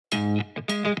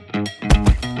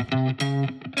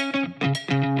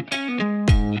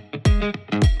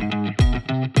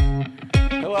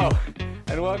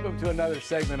another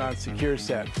segment on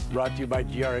SecureSet, brought to you by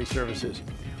GRA Services.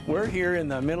 We're here in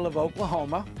the middle of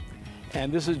Oklahoma,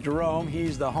 and this is Jerome.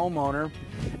 He's the homeowner,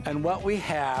 and what we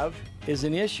have is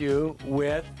an issue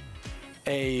with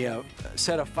a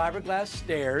set of fiberglass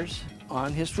stairs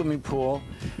on his swimming pool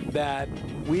that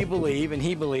we believe, and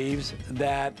he believes,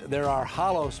 that there are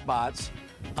hollow spots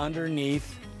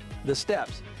underneath the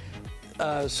steps.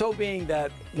 So being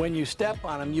that when you step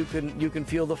on them, you can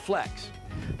feel the flex.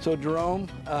 So Jerome,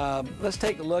 let's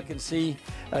take a look and see,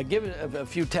 give it a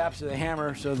few taps of the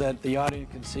hammer so that the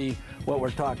audience can see what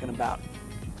we're talking about.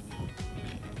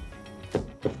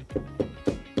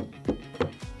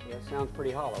 Yeah, sounds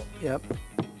pretty hollow. Yep.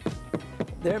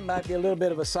 There might be a little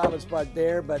bit of a solid spot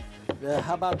there, but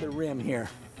how about the rim here?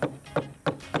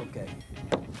 Okay.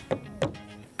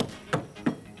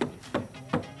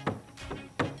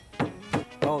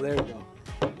 Oh, there you go.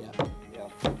 Yeah,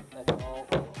 that's all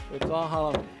hollow. It's all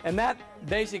hollow. And that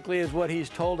basically is what he's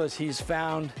told us he's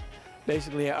found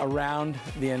basically around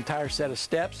the entire set of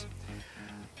steps.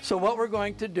 So what we're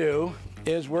going to do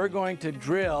is we're going to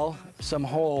drill some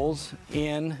holes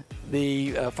in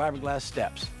the fiberglass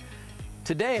steps.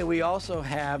 Today we also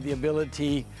have the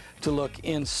ability to look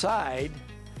inside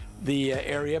the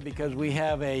area because we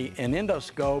have an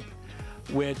endoscope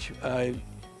which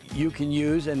you can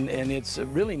use, and it's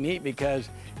really neat because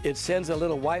it sends a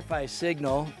little Wi-Fi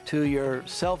signal to your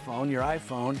cell phone, your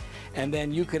iPhone, and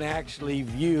then you can actually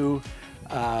view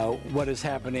what is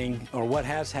happening or what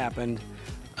has happened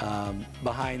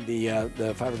behind the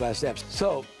fiberglass steps.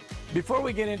 So before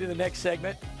we get into the next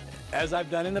segment, as I've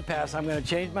done in the past, I'm going to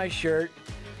change my shirt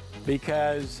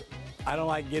because I don't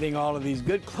like getting all of these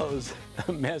good clothes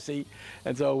messy,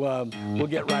 and so we'll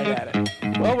get right at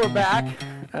it. Well, we're back.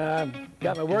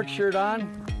 Got my work shirt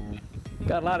on.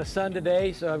 Got a lot of sun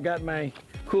today, so I've got my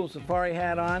cool safari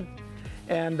hat on.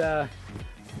 And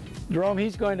Jerome,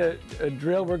 he's going to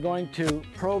drill. We're going to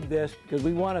probe this because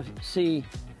we want to see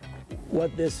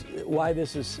why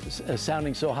this is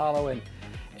sounding so hollow,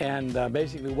 and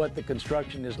basically what the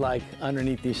construction is like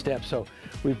underneath these steps. So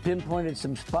we've pinpointed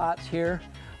some spots here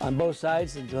on both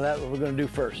sides, and so that's what we're going to do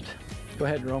first. Go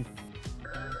ahead, Jerome.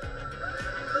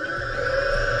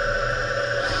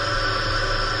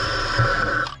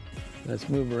 Let's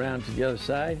move around to the other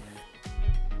side.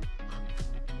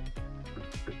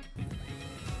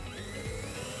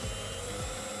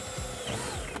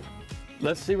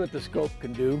 Let's see what the scope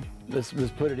can do. Let's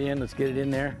put it in, let's get it in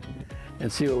there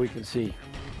and see what we can see.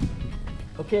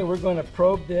 Okay, we're going to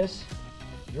probe this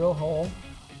drill hole.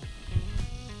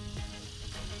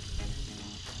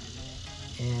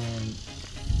 And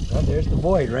well, there's the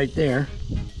void right there.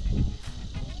 You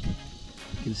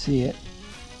can see it.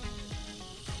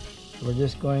 We're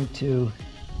just going to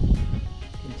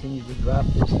continue to drop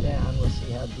this down. We'll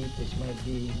see how deep this might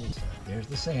be. There's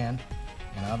the sand,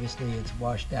 and obviously it's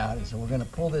washed out. And so we're going to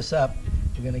pull this up.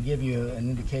 We're going to give you an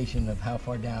indication of how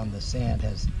far down the sand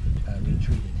has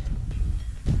retreated.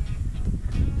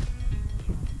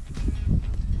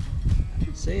 I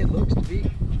would say it looks to be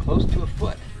close to a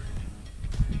foot.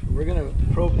 We're going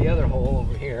to probe the other hole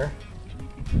over here.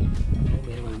 And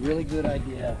we have a really good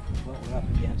idea of what we're up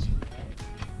against.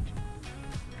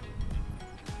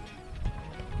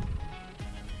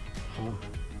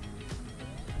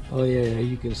 Oh yeah,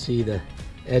 you can see the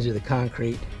edge of the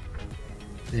concrete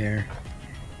there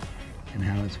and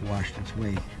how it's washed its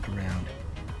way around.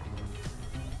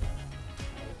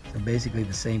 So basically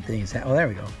the same thing is oh, there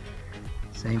we go.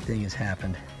 Same thing has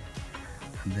happened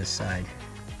on this side.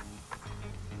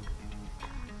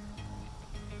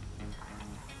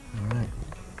 All right.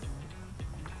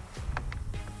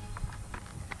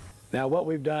 Now what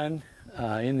we've done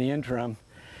in the interim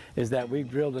is that we've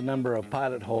drilled a number of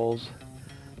pilot holes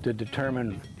to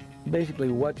determine basically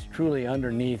what's truly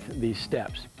underneath these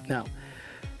steps. Now,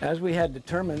 as we had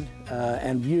determined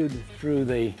and viewed through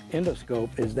the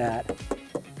endoscope is that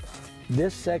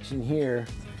this section here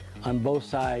on both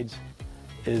sides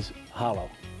is hollow,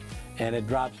 and it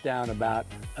drops down about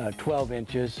 12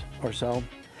 inches or so.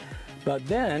 But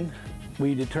then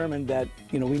we determined that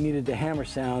we needed to hammer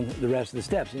sound the rest of the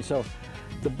steps, and so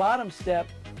the bottom step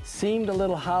seemed a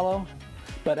little hollow,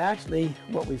 but actually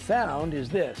what we found is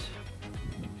this.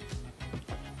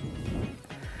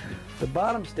 The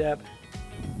bottom step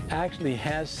actually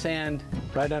has sand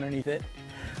right underneath it,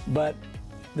 but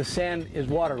the sand is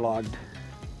waterlogged.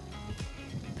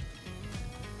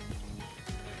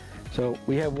 So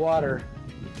we have water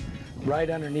right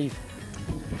underneath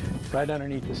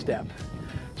the step.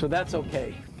 So that's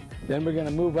okay. Then we're going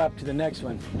to move up to the next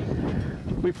one.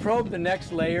 We probed the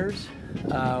next layers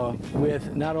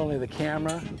with not only the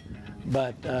camera,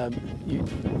 But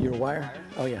your wire?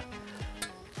 Oh yeah.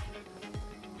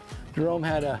 Jerome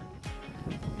had a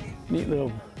neat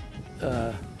little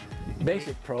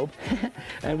basic probe,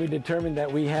 and we determined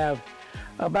that we have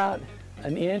about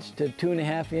 1 inch to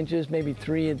 2.5 inches, maybe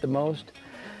 3 at the most.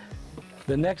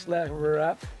 The next lever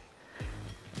up,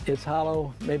 it's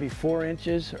hollow maybe 4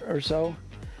 inches or so,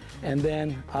 and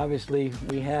then obviously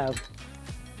we have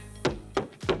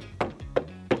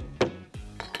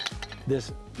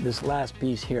this last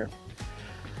piece here.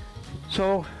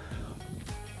 So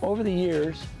over the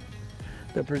years,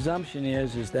 the presumption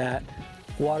is that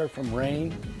water from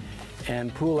rain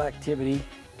and pool activity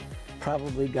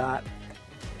probably got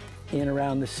in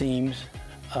around the seams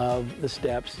of the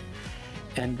steps,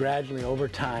 and gradually over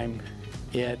time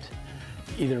it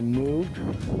either moved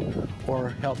or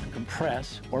helped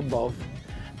compress, or both,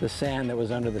 the sand that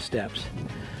was under the steps.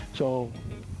 So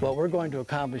what we're going to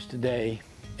accomplish today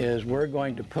is we're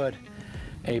going to put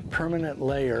a permanent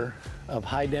layer of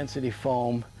high density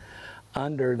foam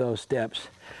under those steps,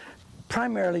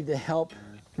 primarily to help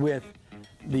with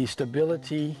the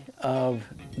stability of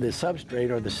the substrate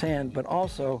or the sand, but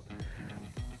also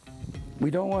we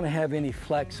don't want to have any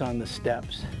flex on the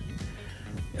steps,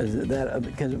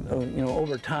 because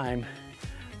over time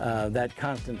that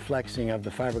constant flexing of the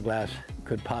fiberglass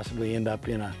could possibly end up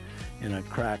in a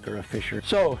crack or a fissure.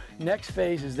 So next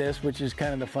phase is this, which is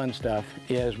kind of the fun stuff,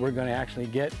 is we're going to actually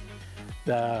get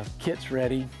the kits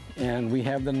ready, and we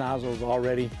have the nozzles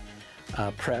already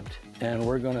prepped, and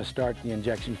we're going to start the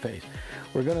injection phase.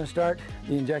 We're going to start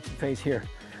the injection phase here.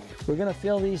 We're going to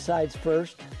fill these sides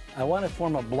first. I want to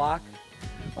form a block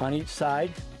on each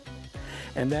side,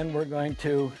 and then we're going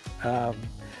to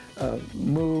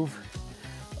move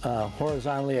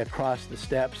horizontally across the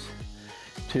steps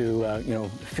to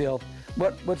fill.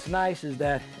 What's nice is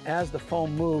that as the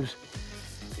foam moves,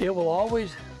 it will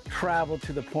always travel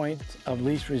to the point of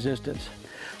least resistance.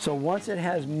 So once it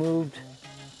has moved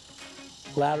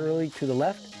laterally to the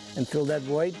left and filled that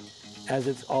void, as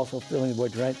it's also filling the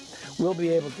void right, we'll be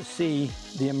able to see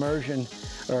the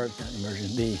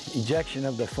the ejection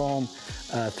of the foam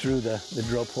through the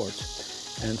drill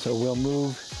ports. And so we'll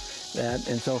move that.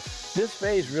 And so this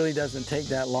phase really doesn't take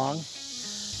that long.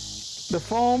 The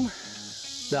foam,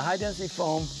 the high density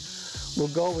foam,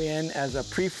 will go in as a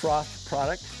pre-frost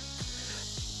product.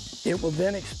 It will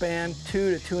then expand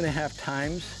 2 to 2.5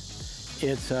 times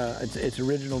its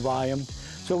original volume.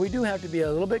 So we do have to be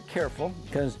a little bit careful,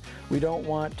 because we don't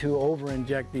want to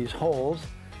over-inject these holes.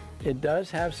 It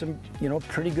does have some,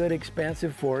 pretty good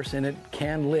expansive force, and it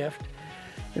can lift.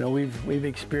 We've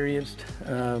experienced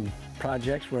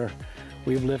projects where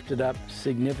we've lifted up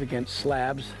significant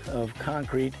slabs of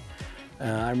concrete.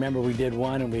 I remember we did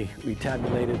one, and we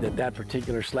tabulated that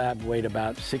particular slab weighed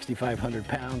about 6,500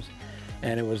 pounds,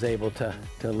 and it was able to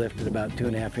lift at about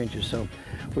 2.5 inches. So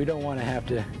we don't want to have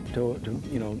to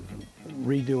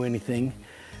redo anything.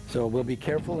 So we'll be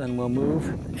careful, and we'll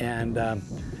move, and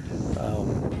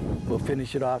we'll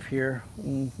finish it off here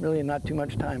really in not too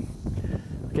much time.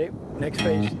 Okay, next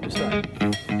phase to start.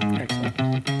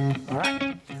 Excellent. All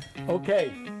right.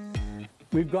 Okay,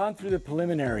 we've gone through the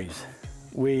preliminaries.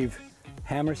 We've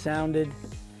hammer sounded,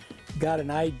 got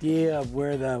an idea of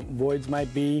where the voids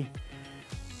might be.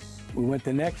 We went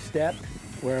the next step,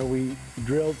 where we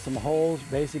drilled some holes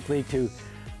basically to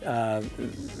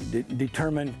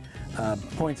determine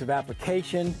points of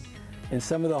application. In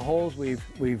some of the holes we've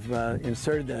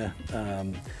inserted the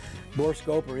bore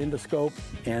scope or endoscope,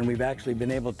 and we've actually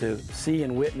been able to see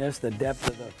and witness the depth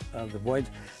of the voids.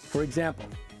 For example,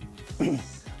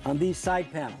 on these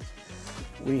side panels,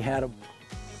 we had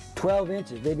 12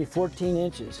 inches, maybe 14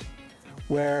 inches,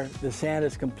 where the sand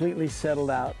is completely settled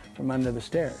out from under the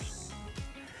stairs.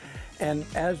 And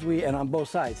on both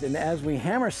sides, and as we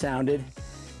hammer sounded,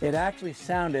 it actually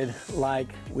sounded like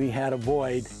we had a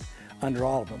void under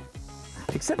all of them,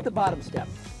 except the bottom step.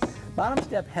 Bottom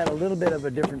step had a little bit of a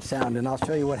different sound, and I'll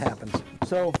show you what happens.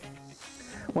 So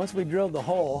once we drilled the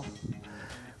hole,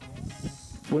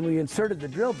 when we inserted the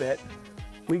drill bit,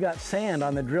 we got sand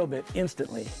on the drill bit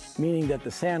instantly, meaning that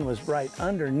the sand was right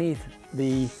underneath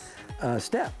the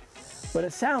step. But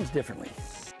it sounds differently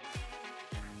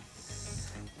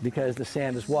because the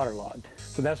sand is waterlogged.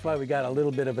 So that's why we got a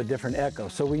little bit of a different echo.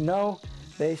 So we know,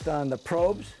 based on the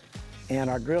probes and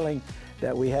our drilling,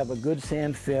 that we have a good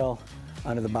sand fill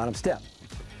under the bottom step.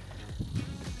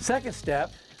 Second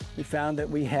step, we found that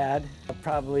we had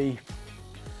probably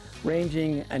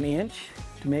ranging 1 inch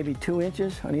to maybe 2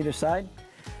 inches on either side.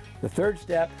 The third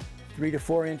step, 3 to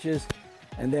 4 inches,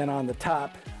 and then on the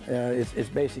top, it's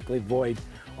basically void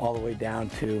all the way down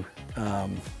to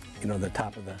the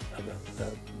top of the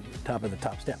top of the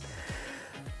top step.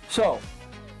 So,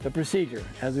 the procedure,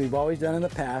 as we've always done in the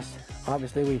past,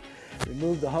 obviously we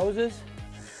remove the hoses.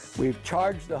 We've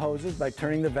charged the hoses by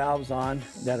turning the valves on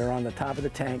that are on the top of the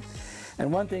tank.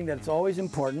 And one thing that's always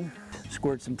important,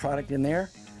 squirt some product in there.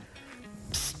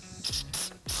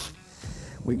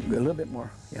 A little bit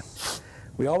more, yeah.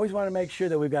 We always want to make sure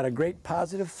that we've got a great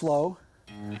positive flow.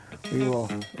 We will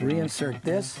reinsert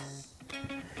this,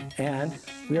 and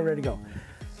we are ready to go.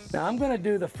 Now I'm going to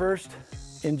do the first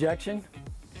injection,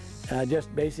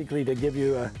 just basically to give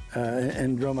you a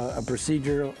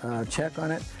procedural check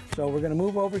on it. So we're going to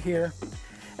move over here,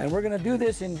 and we're going to do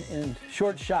this in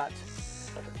short shots.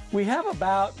 We have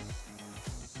about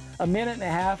a minute and a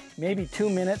half, maybe 2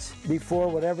 minutes before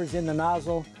whatever's in the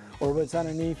nozzle or what's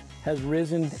underneath has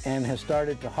risen and has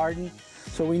started to harden.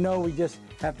 So we know we just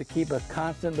have to keep a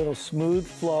constant little smooth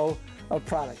flow of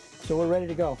product. So we're ready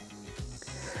to go.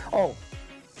 Oh,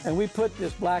 and we put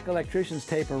this black electrician's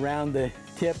tape around the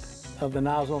tip of the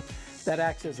nozzle. That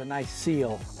acts as a nice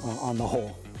seal on the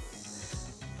hole.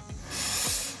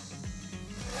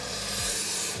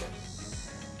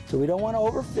 So we don't want to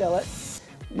overfill it.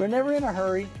 We're never in a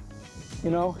hurry, you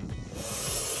know.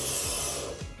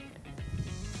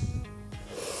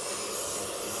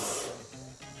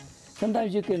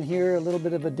 Sometimes you can hear a little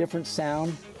bit of a different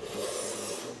sound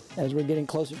as we're getting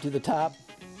closer to the top.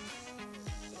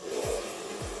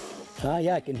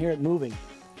 Yeah, I can hear it moving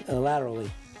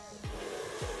laterally.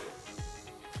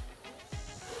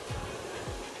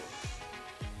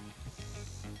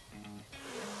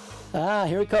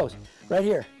 Here it goes, right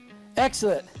here.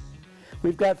 Excellent.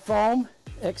 We've got foam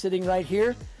exiting right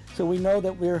here, so we know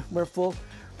that we're full.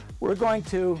 We're going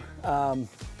to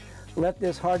let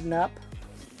this harden up.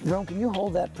 Jerome, can you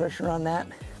hold that pressure on that?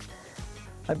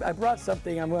 I brought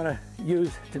something I'm going to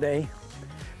use today.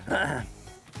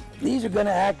 These are going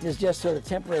to act as just sort of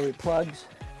temporary plugs.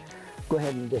 Go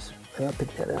ahead and just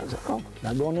pick that out. Oh,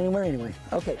 not going anywhere anyway.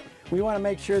 Okay, we want to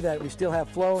make sure that we still have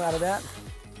flow out of that,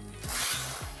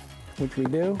 which we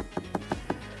do.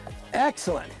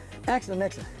 Excellent, excellent,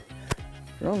 excellent.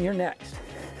 Jerome, you're next.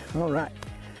 All right.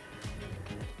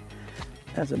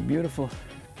 That's a beautiful,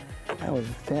 that was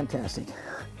fantastic.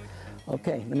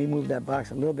 Okay, let me move that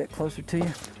box a little bit closer to you.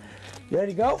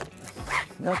 Ready to go?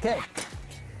 Okay.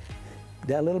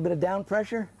 That little bit of down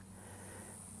pressure.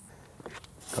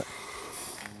 Good.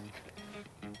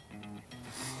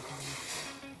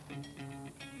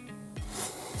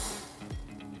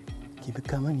 Keep it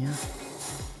coming, yeah.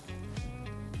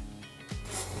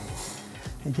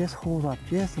 And just hold up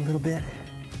just a little bit.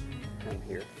 Come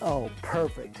here. Oh,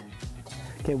 perfect.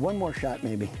 Okay, one more shot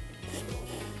maybe.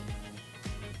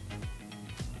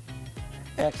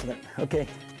 Excellent. Okay,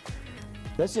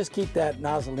 let's just keep that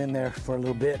nozzle in there for a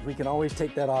little bit. We can always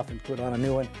take that off and put on a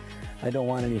new one. I don't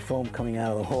want any foam coming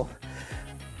out of the hole.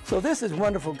 So this is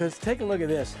wonderful because take a look at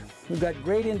this. We've got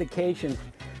great indication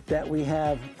that we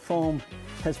have foam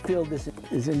has filled this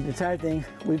entire thing.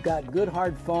 We've got good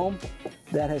hard foam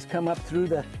that has come up through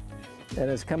the,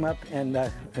 and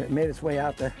made its way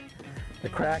out the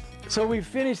crack. So we've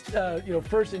finished,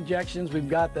 first injections. We've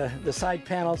got the side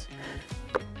panels.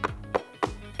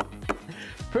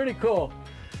 Pretty cool.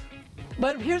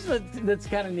 But here's that's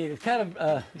kind of neat. It's kind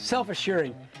of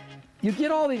self-assuring. You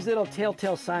get all these little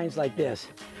telltale signs like this.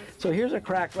 So here's a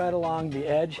crack right along the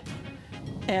edge.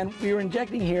 And we were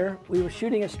injecting here. We were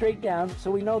shooting it straight down. So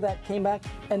we know that came back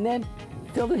and then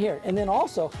filled it here. And then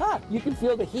also, you can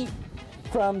feel the heat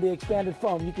from the expanded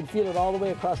foam. You can feel it all the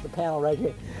way across the panel right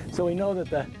here. So we know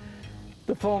that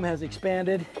the foam has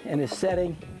expanded and is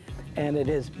setting, and it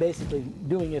is basically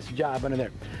doing its job under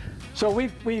there. So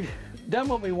we've done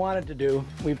what we wanted to do.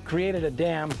 We've created a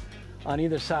dam on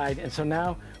either side, and so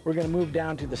now we're going to move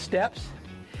down to the steps.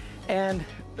 And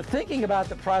thinking about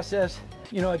the process,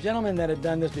 a gentleman that had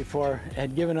done this before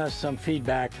had given us some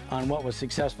feedback on what was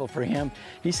successful for him.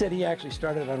 He said he actually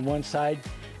started on one side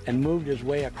and moved his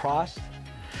way across.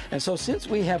 And so since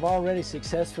we have already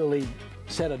successfully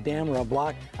set a dam or a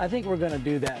block, I think we're going to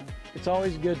do that. It's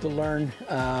always good to learn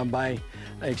by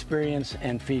experience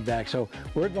and feedback. So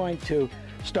we're going to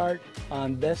start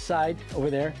on this side over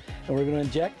there, and we're going to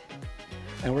inject,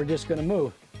 and we're just going to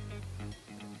move.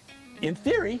 In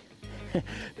theory,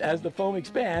 as the foam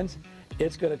expands,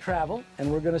 it's going to travel,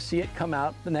 and we're going to see it come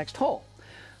out the next hole.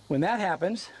 When that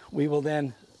happens, we will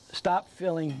then stop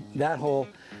filling that hole.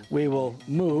 We will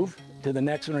move to the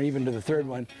next one or even to the third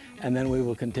one, and then we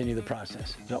will continue the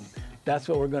process. So that's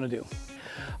what we're going to do.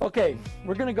 Okay,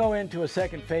 we're going to go into a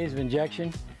second phase of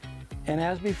injection, and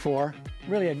as before,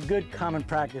 really a good common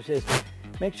practice is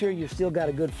make sure you've still got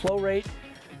a good flow rate.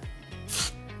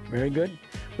 Very good.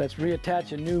 let's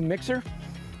reattach a new mixer,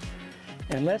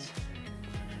 and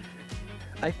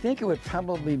I think it would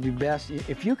probably be best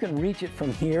if you can reach it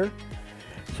from here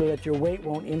so that your weight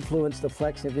won't influence the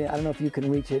flex. I don't know if you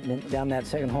can reach it down that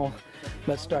second hole.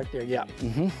 Let's start there, yeah.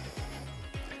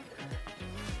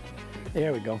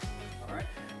 There we go. All right.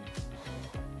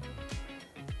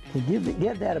 Okay,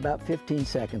 give that about 15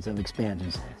 seconds of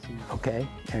expansions. Okay,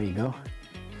 there you go.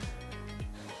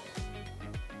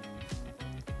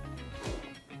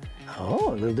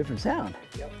 Oh, a little different sound.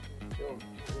 Yep.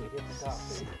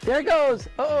 There it goes.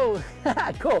 Oh,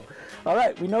 cool. All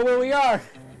right, we know where we are.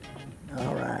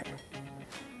 All right.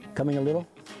 Coming a little?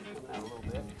 Coming out a little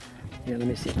bit. Here, let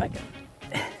me see if I can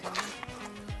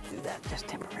do that just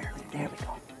temporarily. There we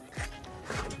go.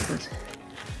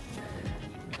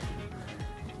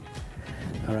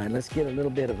 All right, let's get a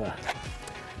little bit of a,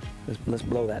 let's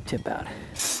blow that tip out.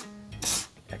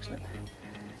 Excellent.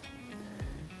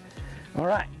 All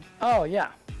right. Oh, yeah.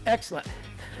 Excellent. So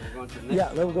we're going to the next.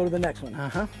 Yeah, we'll go to the next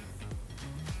one.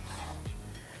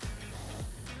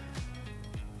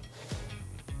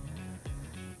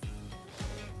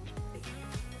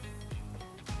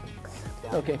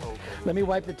 Okay, let me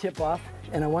wipe the tip off,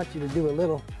 and I want you to do a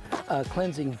little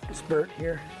cleansing spurt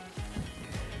here.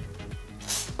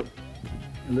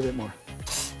 A little bit more.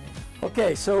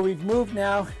 Okay, so we've moved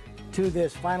now to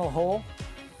this final hole,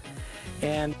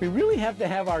 and we really have to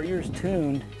have our ears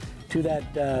tuned to that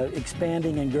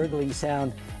expanding and gurgling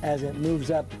sound as it moves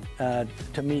up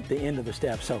to meet the end of the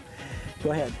step. So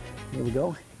go ahead, here we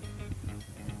go.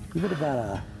 Give it about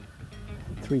a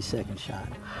 3-second shot.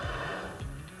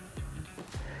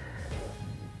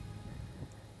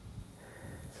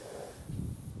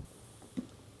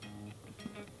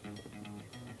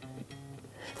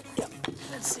 Yep,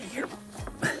 let's see here.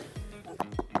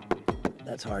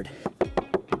 That's hard.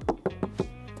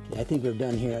 I think we're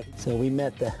done here. So we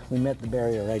met the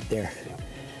barrier right there.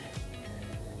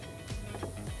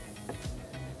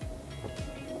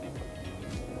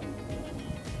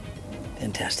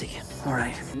 Fantastic. All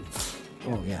right.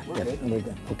 Oh yeah, We're yeah, good. we're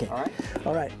good. Okay. All right.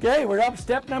 All right. Okay, we're up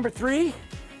step number 3,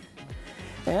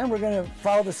 and we're going to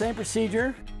follow the same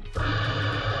procedure.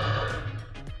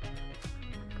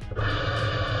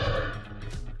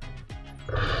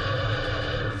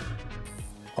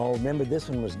 Oh, remember this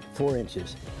one was 4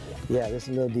 inches. Yeah, this is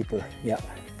a little deeper. Yeah.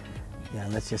 Yeah,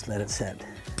 let's just let it set.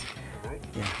 All right.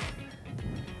 Yeah.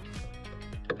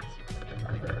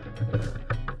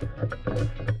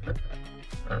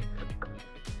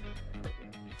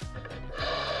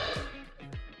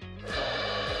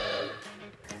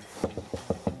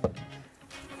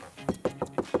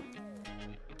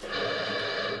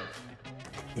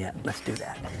 Yeah, let's do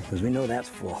that, because we know that's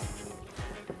full.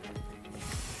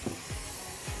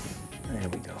 There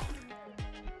we go.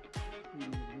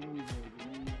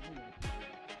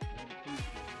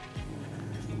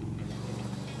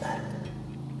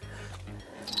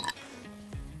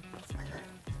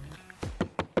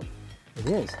 It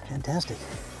is fantastic.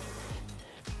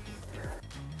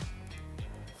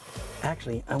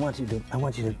 Actually, I want you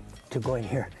to go in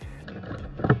here.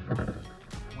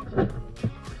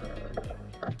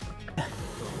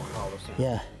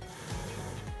 Yeah.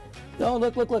 Oh,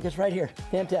 look, it's right here.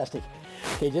 Fantastic.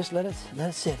 Okay, just let it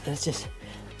sit. Let's just.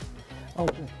 Oh,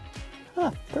 good.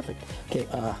 Ah, perfect. Okay.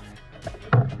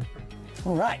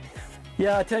 All right.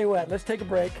 Yeah, I tell you what. Let's take a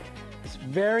break. It's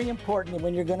very important that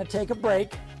when you're going to take a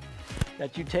break,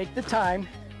 that you take the time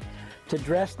to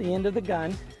dress the end of the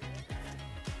gun,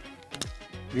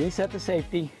 reset the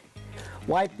safety,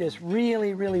 wipe this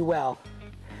really, really well,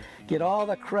 get all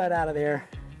the crud out of there.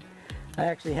 I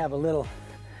actually have a little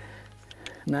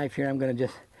knife here. I'm going to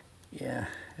just, yeah,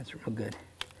 that's real good.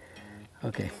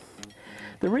 Okay.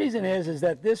 The reason is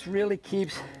that this really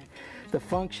keeps the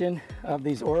function of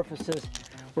these orifices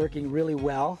working really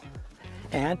well.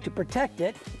 And to protect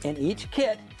it, in each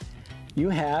kit, you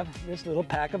have this little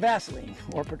pack of Vaseline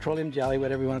or petroleum jelly,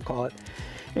 whatever you want to call it.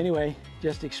 Anyway,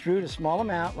 just extrude a small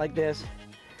amount like this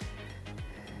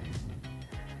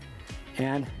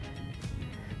and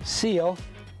seal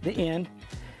the end,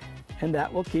 and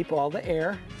that will keep all the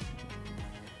air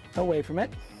away from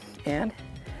it, and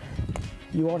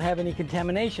you won't have any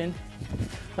contamination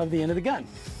of the end of the gun.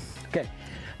 Okay,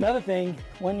 another thing,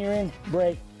 when you're in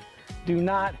break, do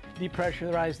not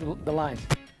depressurize the lines.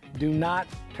 Do not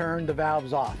turn the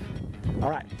valves off. All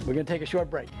right, we're gonna take a short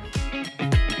break.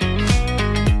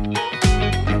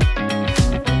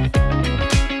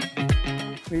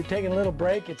 We've taken a little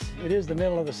break. It is the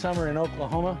middle of the summer in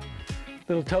Oklahoma.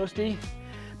 A little toasty,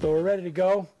 but we're ready to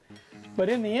go. But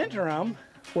in the interim,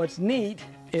 what's neat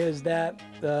is that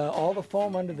all the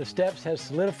foam under the steps has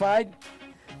solidified.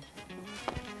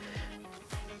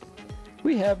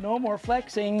 We have no more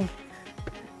flexing.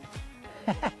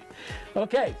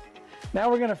 Okay, now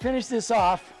we're going to finish this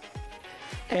off,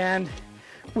 and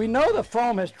we know the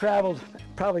foam has traveled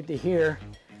probably to here,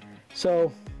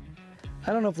 so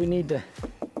I don't know if we need to,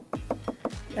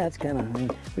 that's kind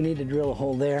of, we need to drill a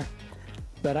hole there,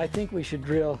 but I think we should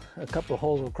drill a couple of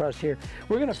holes across here.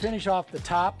 We're going to finish off the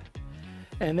top,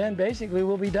 and then basically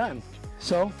we'll be done.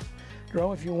 So,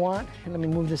 Jerome, if you want, and let me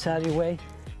move this out of your way.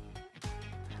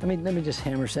 Let me just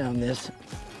hammer sound this.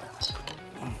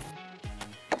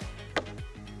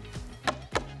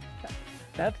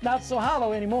 That's not so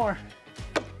hollow anymore.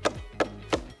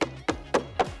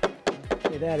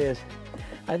 Okay, that is.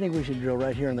 I think we should drill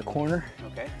right here in the corner.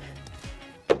 Okay.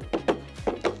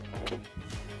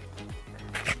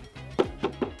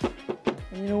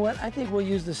 And you know what? I think we'll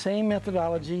use the same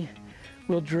methodology.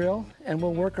 We'll drill and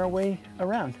we'll work our way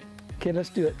around. Okay, let's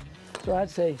do it. So I'd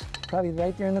say probably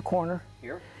right there in the corner.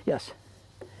 Here? Yes.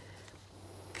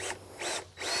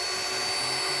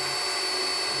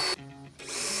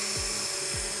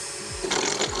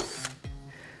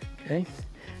 Okay,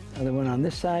 other one on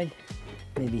this side,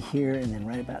 maybe here and then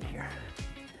right about here.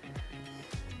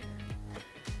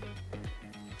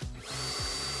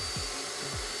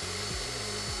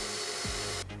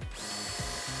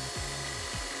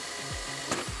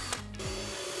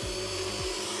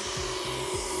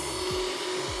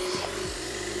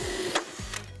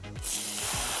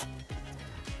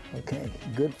 Okay,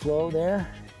 good flow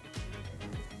there.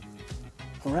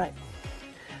 All right,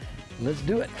 let's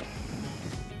do it.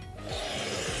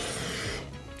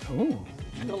 Oh,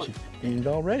 it's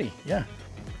already, yeah.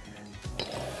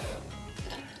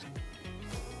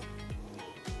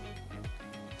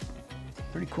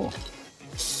 Pretty cool.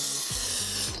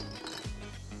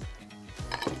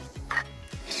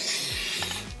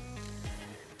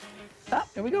 Ah,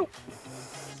 there we go.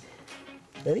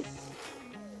 Ready?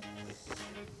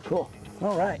 Cool.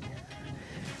 All right.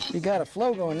 We got a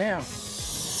flow going now.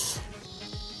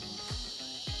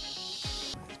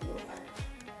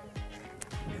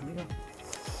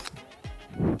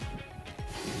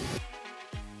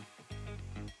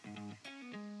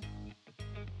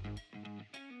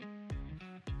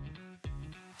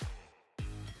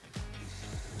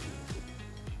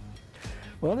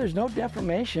 Well, there's no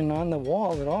deformation on the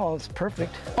wall at all. It's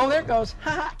perfect. Oh, there it goes.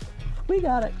 Ha ha! We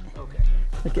got it. Okay.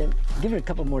 Okay, give it a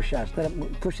couple more shots. Let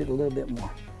it push it a little bit more.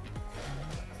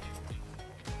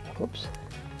 Whoops.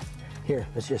 Here,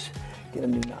 let's just get a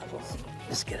new nozzle.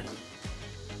 Let's get it.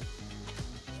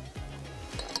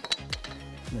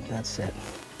 Let that set.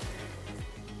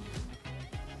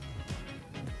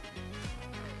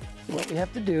 What we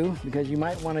have to do, because you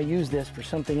might want to use this for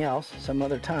something else some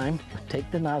other time, take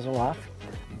the nozzle off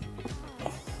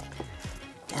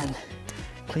and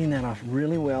clean that off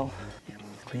really well.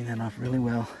 Clean that off really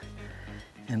well.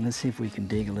 And let's see if we can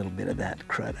dig a little bit of that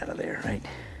crud out of there, right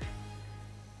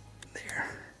there.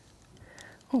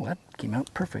 Oh, that came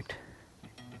out perfect.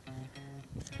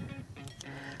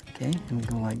 Okay, and we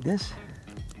go like this.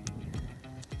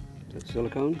 That's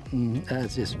silicone?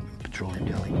 That's just petroleum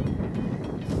jelly.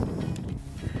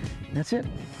 That's it.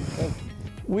 Okay.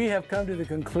 We have come to the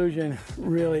conclusion,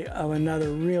 really, of another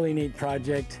really neat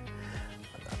project.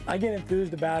 I get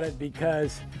enthused about it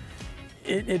because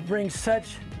it brings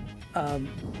such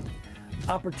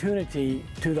opportunity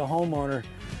to the homeowner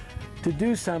to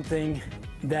do something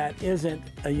that isn't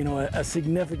a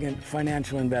significant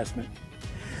financial investment.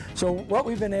 So what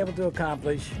we've been able to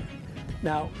accomplish,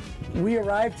 now we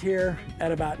arrived here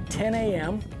at about 10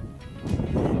 a.m.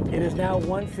 It is now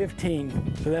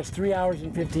 1:15, so that's 3 hours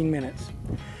and 15 minutes.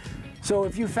 So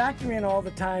if you factor in all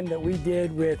the time that we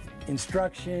did with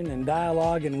instruction and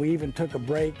dialogue, and we even took a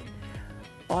break,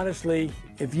 honestly,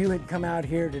 if you had come out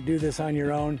here to do this on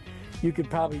your own, you could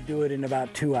probably do it in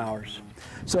about 2 hours.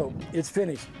 So it's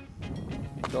finished.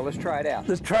 So let's try it out.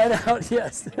 Let's try it out,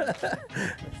 yes. Let's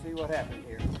see what happened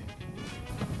here.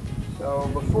 So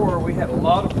before we had a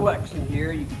lot of flex in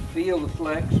here. You could feel the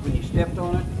flex when you stepped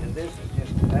on it, and this is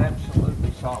just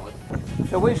absolutely solid.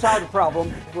 So we solved the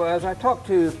problem. Well, as I talked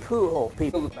to pool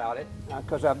people about it,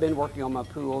 because I've been working on my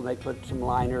pool, and they put some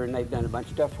liner and they've done a bunch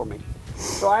of stuff for me.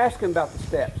 So I asked them about the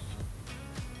steps,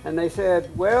 and they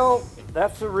said, well,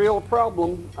 that's a real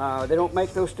problem. They don't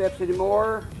make those steps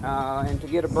anymore, and to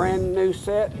get a brand new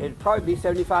set, it'd probably be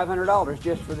 $7,500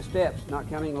 just for the steps, not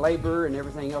counting labor and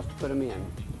everything else to put them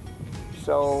in.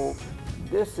 So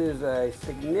this is a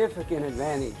significant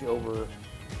advantage over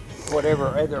whatever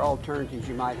other alternatives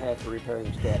you might have for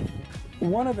repairing steps.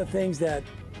 One of the things that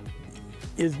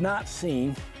is not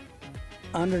seen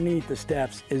underneath the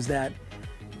steps is that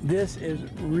this is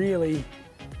really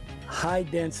high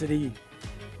density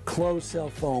closed cell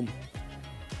foam.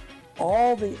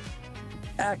 All the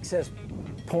access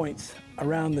points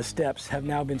around the steps have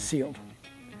now been sealed.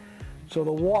 So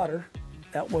the water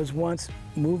that was once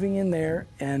moving in there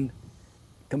and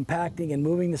compacting and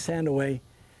moving the sand away,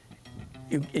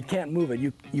 it can't move it.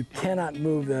 You cannot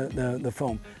move the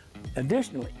foam.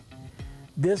 Additionally,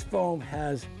 this foam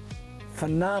has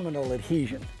phenomenal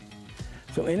adhesion.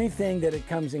 So anything that it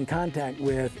comes in contact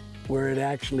with, where it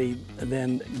actually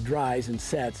then dries and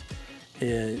sets,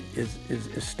 is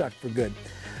stuck for good.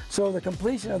 So the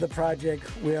completion of the project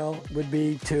would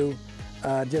be to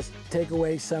just take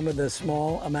away some of the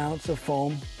small amounts of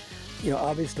foam. You know,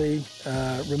 obviously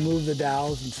remove the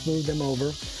dowels and smooth them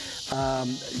over.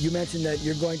 You mentioned that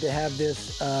you're going to have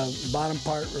this bottom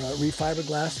part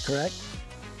re-fiberglass, correct?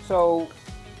 So,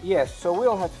 yes, so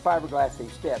we'll have to fiberglass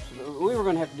these steps. We were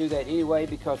going to have to do that anyway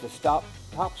because the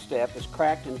top step is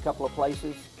cracked in a couple of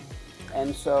places.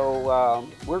 And so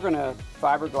we're going to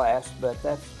fiberglass, but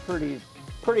that's pretty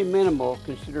minimal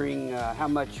considering how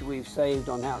much we've saved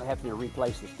on having to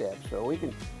replace the steps. So we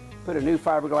can put a new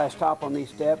fiberglass top on these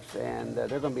steps, and they're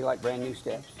going to be like brand new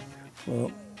steps.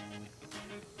 Well,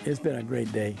 it's been a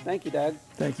great day. Thank you, Doug.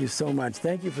 Thank you so much.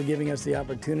 Thank you for giving us the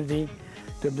opportunity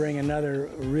to bring another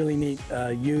really neat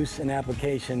use and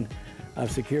application of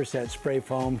SecureSet spray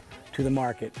foam to the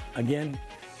market. Again,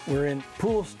 we're in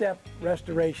pool step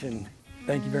restoration.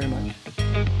 Thank you very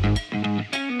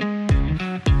much.